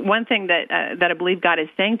one thing that I believe God is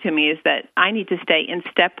saying to me is that I need to stay in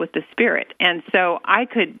step with the Spirit. And so I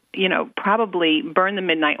could, probably burn the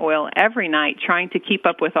midnight oil every night trying to keep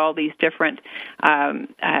up with all these different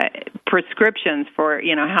prescriptions for,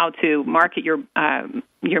 how to market your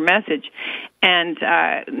message, and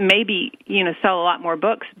maybe sell a lot more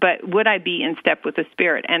books. But would I be in step with the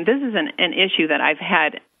Spirit? And this is an issue that I've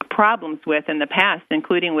had problems with in the past,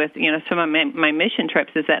 including with some of my mission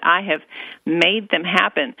trips, is that I have made them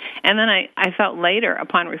happen. And then I felt later,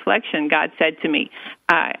 upon reflection, God said to me,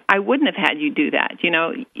 I wouldn't have had you do that,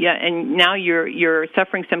 and now you're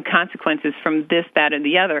suffering some consequences from this, that, or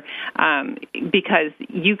the other, because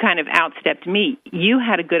you kind of outstepped me. You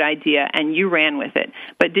had a good idea and you ran with it,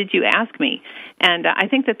 but did you ask me? And I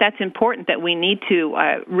think that that's important, that we need to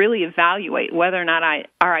really evaluate whether or not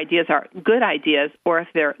our ideas are good ideas or if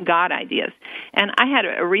they're God ideas. And I had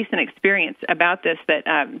a recent experience about this that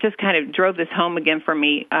just kind of drove this home again for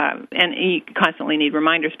me, and you constantly need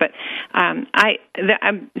reminders, but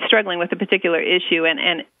I'm struggling with a particular issue,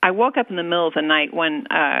 and I woke up in the middle of the night one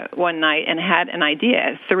night and had an idea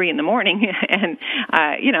at 3 a.m, and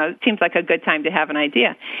it seems like a good time to have an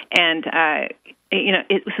idea, and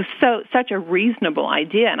it was such a reasonable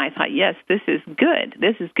idea, and I thought, yes, this is good.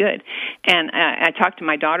 This is good. And I talked to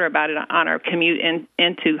my daughter about it on our commute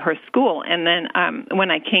into her school, and then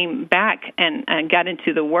when I came back and got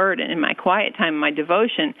into the Word and in my quiet time, my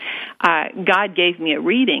devotion, God gave me a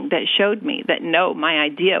reading that showed me that, no, my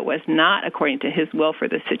idea was not according to His will for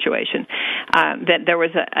this situation, that there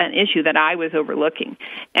was an issue that I was overlooking.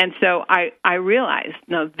 And so I realized,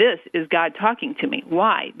 no, this is God talking to me.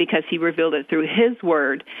 Why? Because He revealed it through His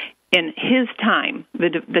Word in His time,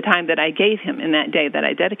 the time that I gave Him in that day that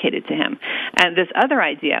I dedicated to Him. And this other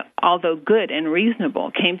idea, although good and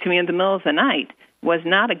reasonable, came to me in the middle of the night, was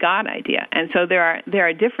not a God idea. And so there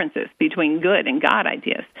are differences between good and God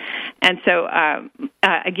ideas. And so,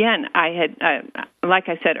 again, I had, like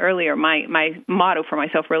I said earlier, my motto for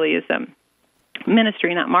myself really is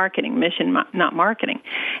ministry, not marketing, mission, not marketing.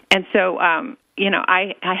 And so,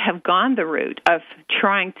 I have gone the route of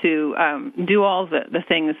trying to do all the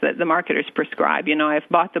things that the marketers prescribe. I've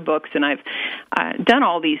bought the books and I've done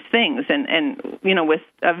all these things, and with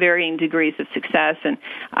varying degrees of success,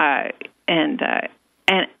 and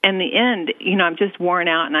in the end, I'm just worn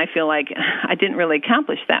out, and I feel like I didn't really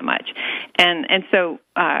accomplish that much. And so,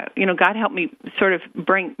 God helped me sort of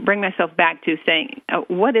bring myself back to saying,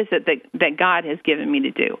 what is it that God has given me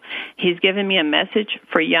to do? He's given me a message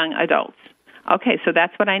for young adults. Okay, so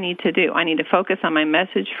that's what I need to do. I need to focus on my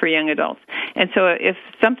message for young adults. And so if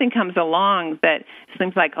something comes along that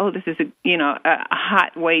seems like, this is a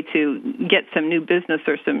hot way to get some new business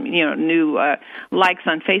or some new likes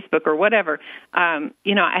on Facebook or whatever, I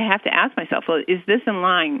have to ask myself, well, is this in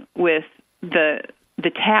line with the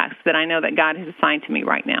task that I know that God has assigned to me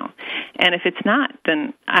right now? And if it's not,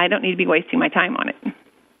 then I don't need to be wasting my time on it.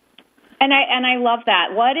 And I love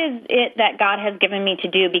that. What is it that God has given me to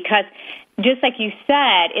do? Because just like you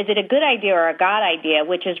said, is it a good idea or a God idea,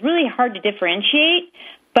 which is really hard to differentiate.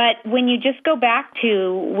 But when you just go back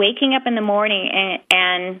to waking up in the morning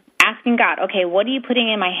and asking God, okay, what are you putting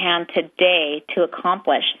in my hand today to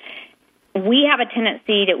accomplish? We have a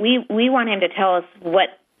tendency that we want Him to tell us what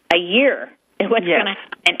a year, what's going to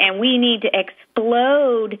happen, and we need to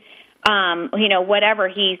explode whatever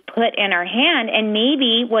He's put in our hand, and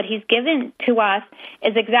maybe what He's given to us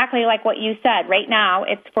is exactly like what you said. Right now,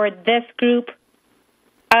 it's for this group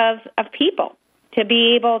of people to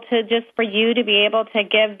be able to, just for you to be able to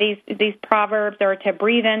give these proverbs or to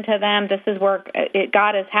breathe into them. This is where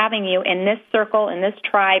God is having you in this circle, in this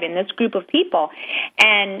tribe, in this group of people.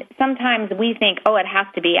 And sometimes we think, it has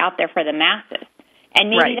to be out there for the masses, and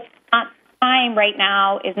maybe that's not. Time right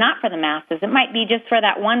now is not for the masses. It might be just for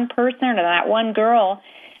that one person or that one girl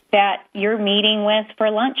that you're meeting with for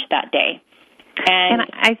lunch that day. And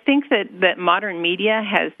I think that modern media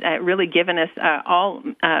has really given us all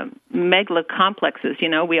megalo complexes.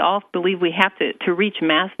 We all believe we have to reach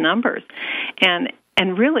mass numbers.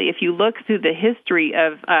 And really, if you look through the history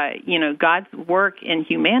of, God's work in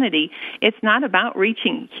humanity, it's not about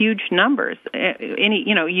reaching huge numbers.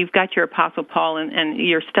 You've got your Apostle Paul and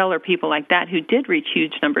your stellar people like that who did reach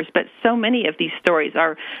huge numbers, but so many of these stories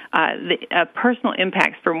are personal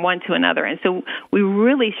impacts from one to another. And so we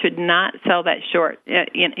really should not sell that short,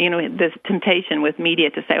 this temptation with media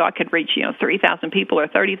to say, I could reach, 3,000 people or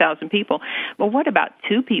 30,000 people. Well, what about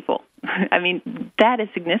 2 people? I mean, that is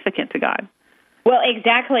significant to God. Well,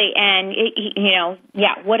 exactly, and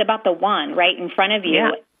what about the one right in front of you? Yeah.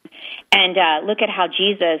 And look at how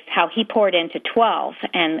He poured into 12,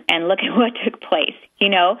 and look at what took place,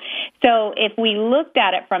 So if we looked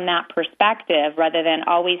at it from that perspective, rather than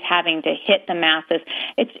always having to hit the masses,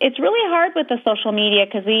 it's really hard with the social media,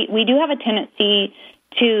 because we do have a tendency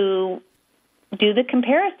to do the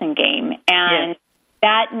comparison game, and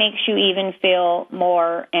that makes you even feel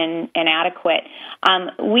more inadequate.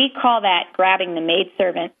 We call that grabbing the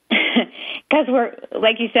maidservant, because we're,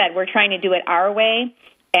 like you said, we're trying to do it our way,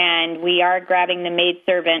 and we are grabbing the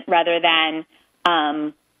maidservant rather than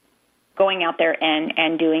going out there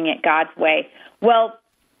and doing it God's way. Well,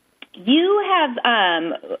 you have,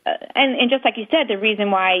 and just like you said, the reason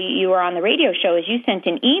why you were on the radio show is you sent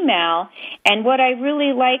an email, and what I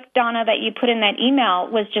really liked, Donna, that you put in that email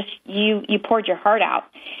was just you poured your heart out.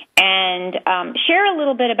 And share a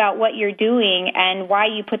little bit about what you're doing and why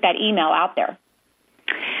you put that email out there.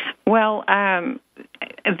 Well,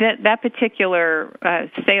 that particular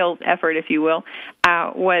sales effort, if you will,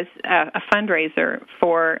 was a fundraiser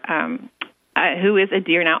for who is a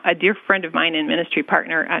dear friend of mine and ministry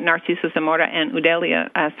partner, Narciso Zamora and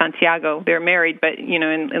Udelia Santiago. They're married, but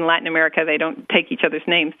in Latin America they don't take each other's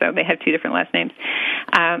names, so they have 2 different last names,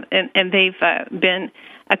 and they've been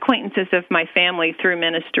acquaintances of my family through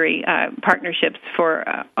ministry partnerships for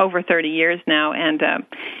over 30 years now, and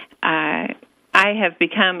I have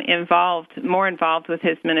become more involved with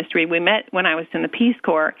his ministry. We met when I was in the Peace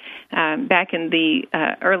Corps back in the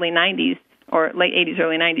early 90s, or late 80s,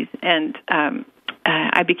 early 90s, and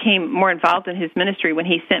I became more involved in his ministry when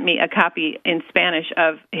he sent me a copy in Spanish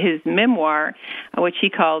of his memoir, which he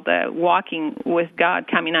called Walking with God,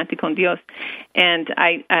 Caminante con Dios, and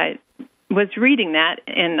I was reading that,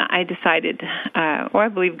 and I decided, I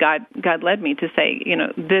believe God led me to say,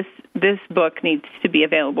 this book needs to be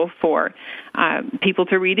available for people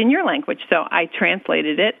to read in your language. So I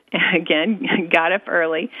translated it, again, got up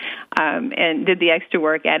early, and did the extra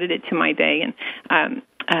work, added it to my day, and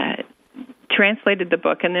translated the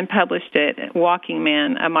book and then published it, Walking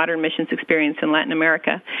Man, A Modern Missions Experience in Latin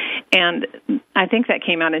America. And I think that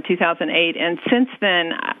came out in 2008. And since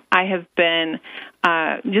then, I have been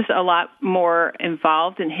just a lot more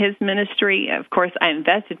involved in his ministry. Of course, I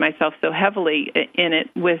invested myself so heavily in it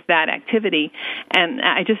with that activity. And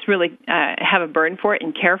I just really have a burden for it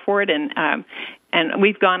and care for it. And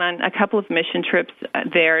we've gone on a couple of mission trips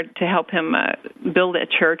there to help him build a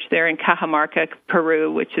church there in Cajamarca,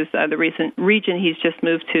 Peru, which is the recent region he's just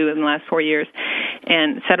moved to in the last 4 years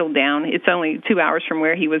and settled down. It's only 2 hours from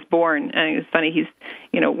where he was born. It's funny, he's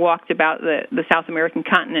walked about the South American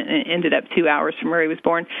continent and ended up 2 hours from where he was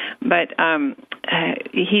born. But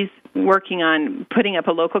he's working on putting up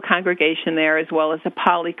a local congregation there as well as a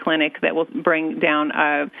polyclinic that will bring down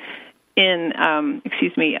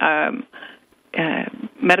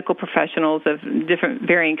medical professionals of different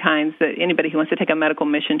varying kinds, that anybody who wants to take a medical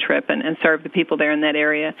mission trip and serve the people there in that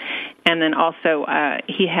area. And then also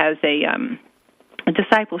he has a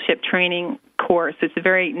discipleship training course. It's a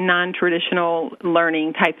very non-traditional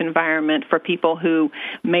learning type environment for people who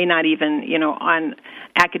may not even, on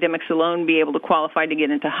academics alone be able to qualify to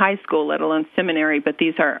get into high school, let alone seminary, but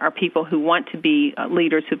these are people who want to be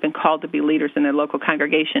leaders, who've been called to be leaders in their local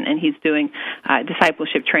congregation, and he's doing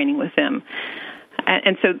discipleship training with them.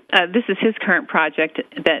 And so this is his current project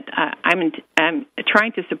that I'm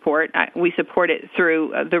trying to support. We support it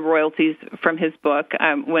through the royalties from his book.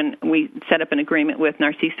 When we set up an agreement with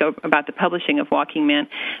Narciso about the publishing of Walking Man,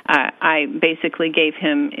 I basically gave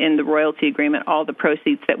him in the royalty agreement all the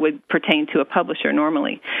proceeds that would pertain to a publisher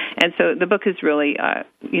normally. And so the book is really,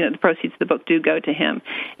 the proceeds of the book do go to him.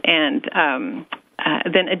 And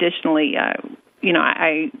then additionally,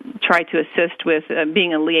 I try to assist with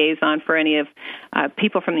being a liaison for any of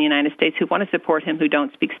people from the United States who want to support him who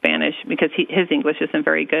don't speak Spanish, because his English isn't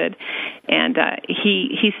very good. And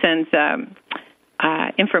he sends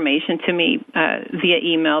information to me via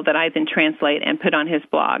email that I then translate and put on his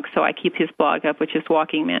blog. So I keep his blog up, which is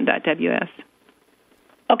walkingman.ws.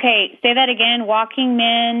 Okay, say that again,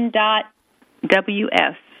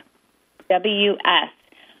 walkingman.ws. WS.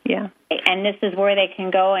 Yeah. And this is where they can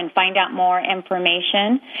go and find out more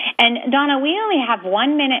information. And, Donna, we only have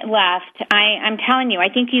 1 minute left. I'm telling you, I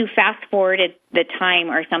think you fast-forwarded the time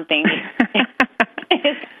or something.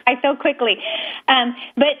 So quickly.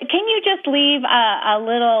 But can you just leave a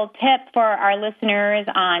little tip for our listeners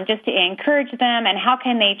on just to encourage them, and how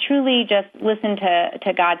can they truly just listen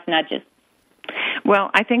to God's nudges?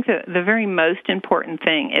 Well, I think the very most important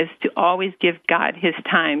thing is to always give God his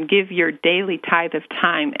time. Give your daily tithe of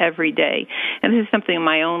time every day. And this is something in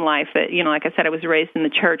my own life that, like I said, I was raised in the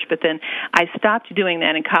church, but then I stopped doing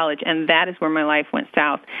that in college, and that is where my life went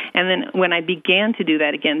south. And then when I began to do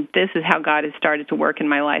that again, this is how God has started to work in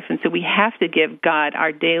my life. And so we have to give God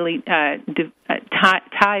our daily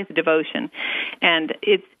tithe devotion. And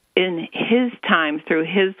it's in his time through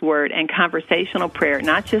his word and conversational prayer,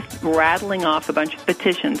 not just rattling off a bunch of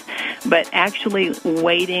petitions, but actually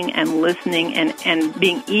waiting and listening and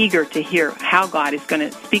being eager to hear how God is going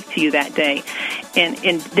to speak to you that day. And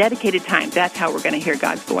in dedicated time, that's how we're going to hear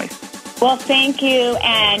God's voice. Well, thank you,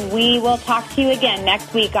 and we will talk to you again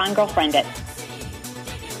next week on Girlfriend It.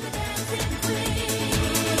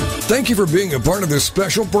 Thank you for being a part of this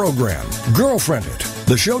special program, Girlfriend It,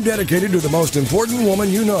 the show dedicated to the most important woman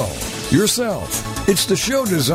you know, yourself. It's the show designed